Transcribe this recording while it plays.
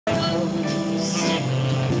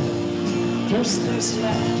First there's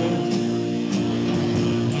laughter,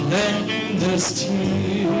 then there's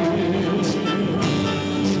tears.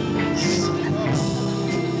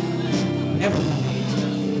 Everybody,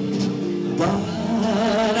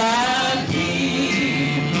 but I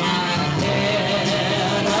keep my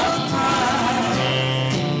head up high,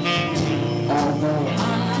 although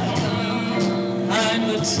I'm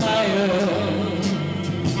tired.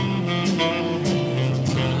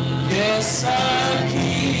 Yes, I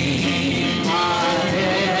keep my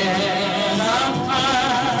head up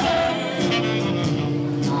high,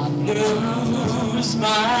 I lose my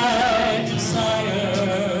desire.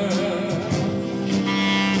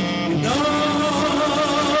 You know,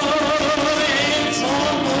 it's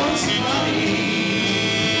almost funny,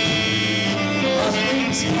 but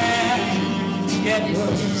things can get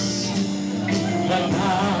worse. But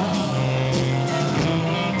now,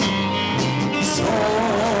 so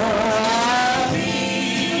I'll be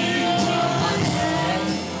glad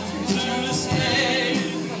to stay.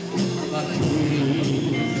 But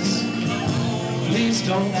please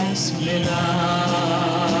don't ask me now.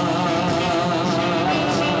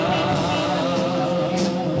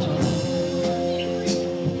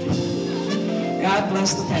 God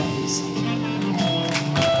bless the families.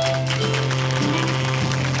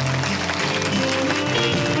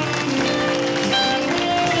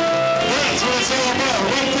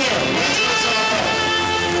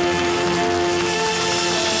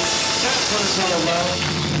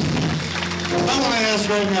 I want to ask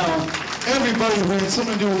right now, everybody who had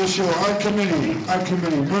something to do with the show, our committee,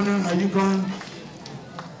 Brendan, are you gone?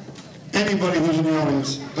 Anybody who's in the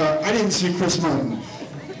audience, I didn't see Chris Martin.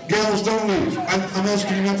 Gals, don't leave. I'm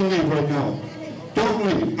asking you not to leave right now. Don't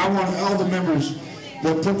leave. I want all the members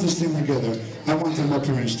that put this thing together, I want them up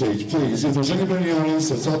here on stage, please. If there's anybody in the audience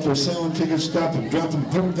that's out there selling tickets, stop them, drop them,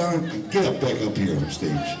 put them down, and get up back up here on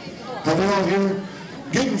stage. Are they all here?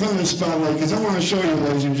 Get in front of the spotlight, because I want to show you,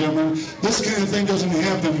 ladies and gentlemen, this kind of thing doesn't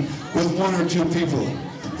happen with one or two people.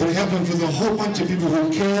 It happens with a whole bunch of people who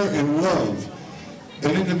care and love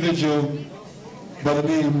an individual by the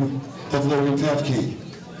name of Larry Papke.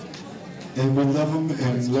 And we love him,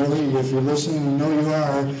 and Larry, if you're listening, and know you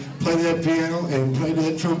are, play that piano and play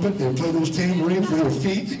that trumpet and play those tambourines with your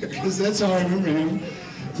feet, because that's how I remember him.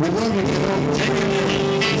 We love you, kiddo. Take it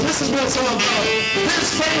in. This is what it's all about.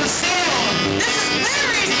 His favorite song. This is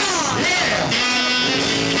Larry's song. Yeah.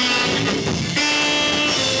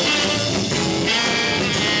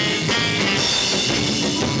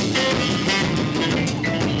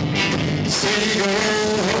 Say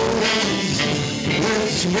hold on,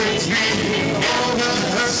 which makes me over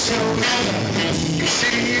her shoulder.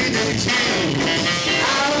 She did too.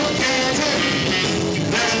 I'll get it.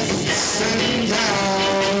 Let's send down.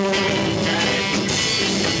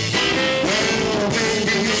 Well,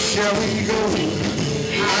 baby, shall we go?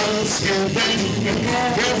 I'll skip it.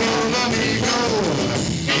 Never let me go.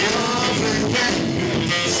 You're thinking,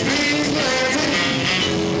 speak Larry.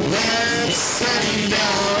 Let's send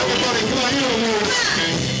down. Everybody, come on, you know.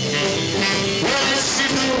 Well, she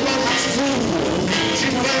knew what was true. She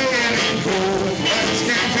playing it cool as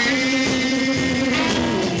can be.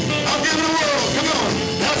 I'll give it a whirl, come on.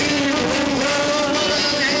 I'll give it a whirl, but I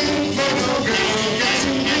ain't for no girl. Got to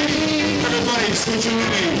be. Everybody, switch with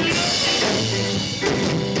me.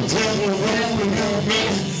 Tell me where we go,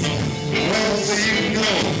 well, do you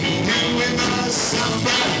know? You and my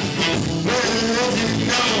somebody. Well, you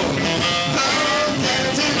know. Oh,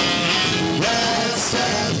 that's it. Let's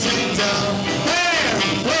set it down. Bam!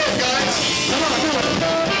 Whoa, guys. Come on, do it.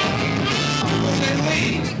 Then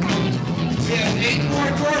leave. We have 8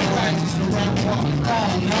 more door prizes for round 1. Oh,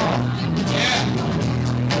 no. Yeah.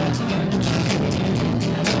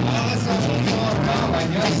 Well, that's not what it's all about, I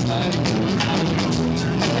guess. I'll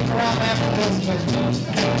stick around after this, but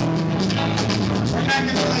we're not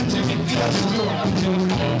going to let Jimmy beat us to it.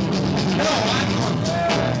 No, I'm going to.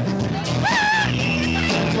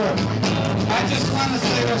 I just want to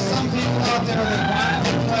say there's some people out there that want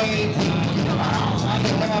to play, want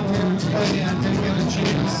to come up here and play and didn't get a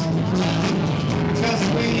chance. Because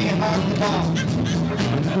we have the ball.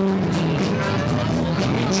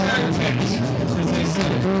 We cherry picked, as they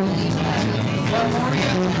say. But when we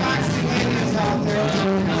get the boxing ladies out there,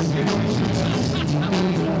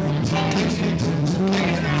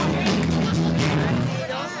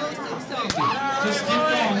 just keep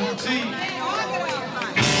going. See?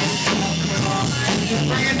 Just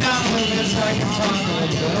bring it down a little bit so I can talk a little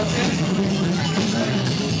bit, okay?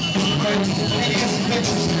 Let me get some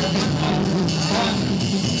pictures here.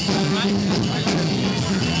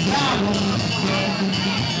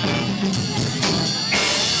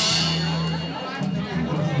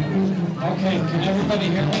 Okay, can everybody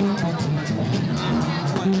hear me?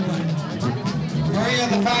 Maria,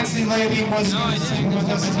 the Foxy lady, was going to sing with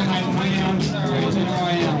us tonight. I am, you know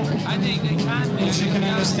I am. And she can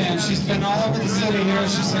understand. She's been all over the city here.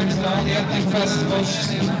 She sings at all the ethnic festivals.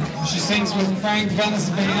 She sings with Frank Venice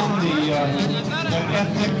Band, the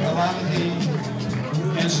ethnic, a lot of the,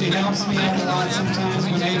 and she helps me out a lot sometimes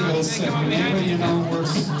when Ava is sick. And Ava, you know,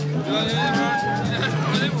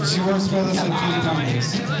 she works with us at Beauty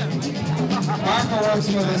Mondays. Marco works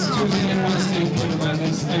with us Tuesday and Wednesday at Beauty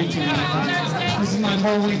Mondays. Thank you. This is my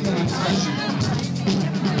whole week that I'm freshman.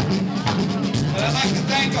 But I'd like to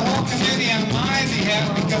thank the whole committee on my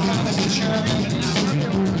behalf because I'm the chairman.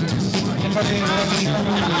 Anybody who loves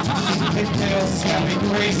chairman with pigtails has got me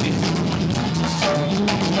crazy.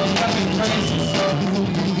 Got me crazy.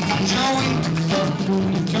 Joey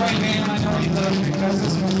Man, I know he loves because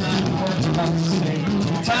this was not important about the state.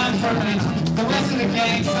 Tom Ferdinand, the rest of the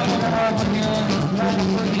gang, some of them are over here, Robert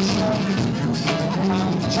Pretty Show,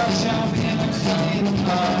 Chuck Shelby and everybody,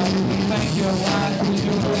 thank you a lot. We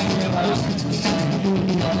do thank you a lot.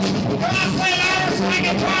 Come on, play louder so I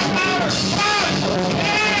can talk louder. Come on!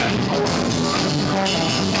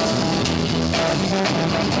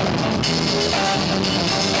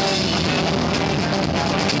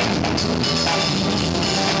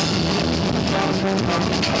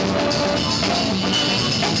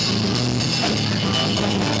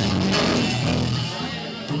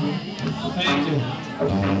 Thank you.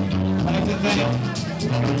 I'd like to thank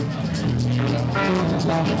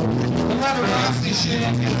the letter Rossi. She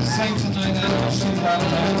didn't get to sing tonight. I know she loved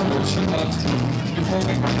that, but she loved to. Before we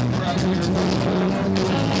get her out here.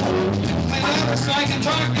 Play louder so I can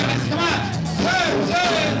talk, guys. Come on.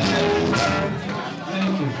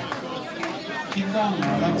 Thank you. Keep going.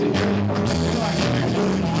 I'd like to hear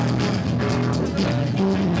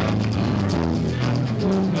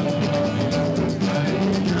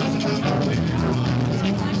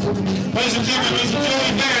Ladies and gentlemen, Mr.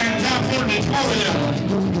 Joey Barron, Tom Fortney, over here.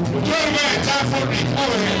 Joey Barron, Tom Fortney,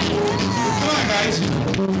 over here. Come on, guys.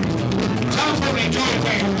 Tom Fortney, Joey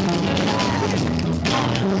Barron.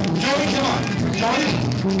 Joey, come on. Joey.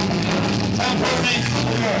 Tom Fortney,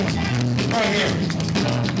 over here. Right here.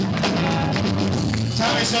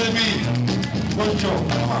 Tommy said to me, where's Joe?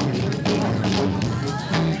 Come on.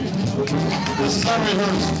 This is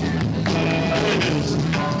unrehearsed. It is.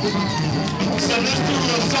 So let's do a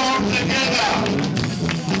song together.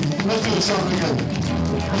 Let's do a song together.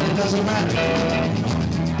 It doesn't matter.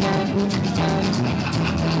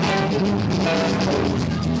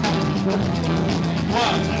 1,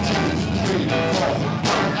 2, 3, 4.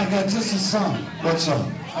 I got just a song. What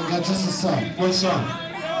song? I got just a song. What song? I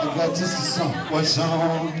got just a song. What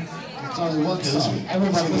song? It's only one song.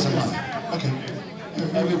 Everybody get a mic. Okay.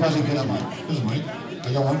 Everybody get a mic. Here's a mic. I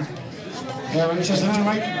got one. Yeah, right. Just have a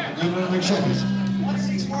mic. Make sure.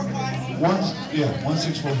 1645.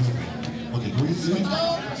 1645. Okay, do we get the mic?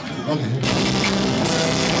 Okay.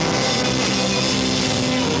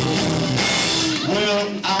 Well,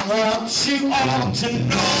 I want you all to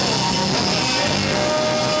know.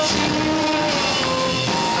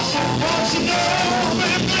 I want you to know,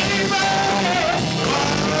 baby. I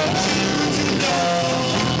want you to know.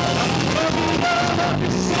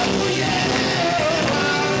 So yeah.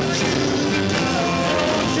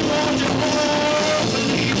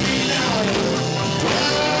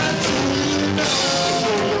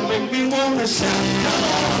 Wanna shout, come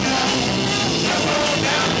on now, come on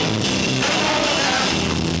now, come on now,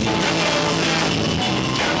 come on now,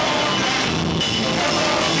 come on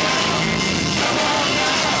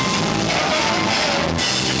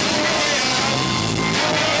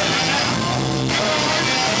now,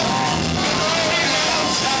 come on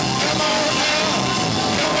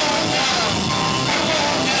now, come on now, come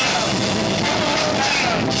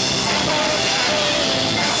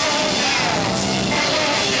on now,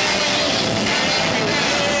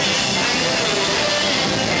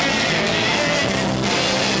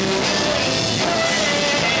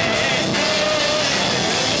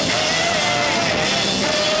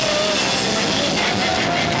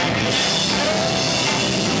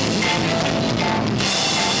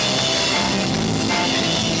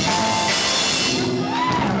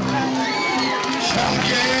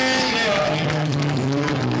 Again.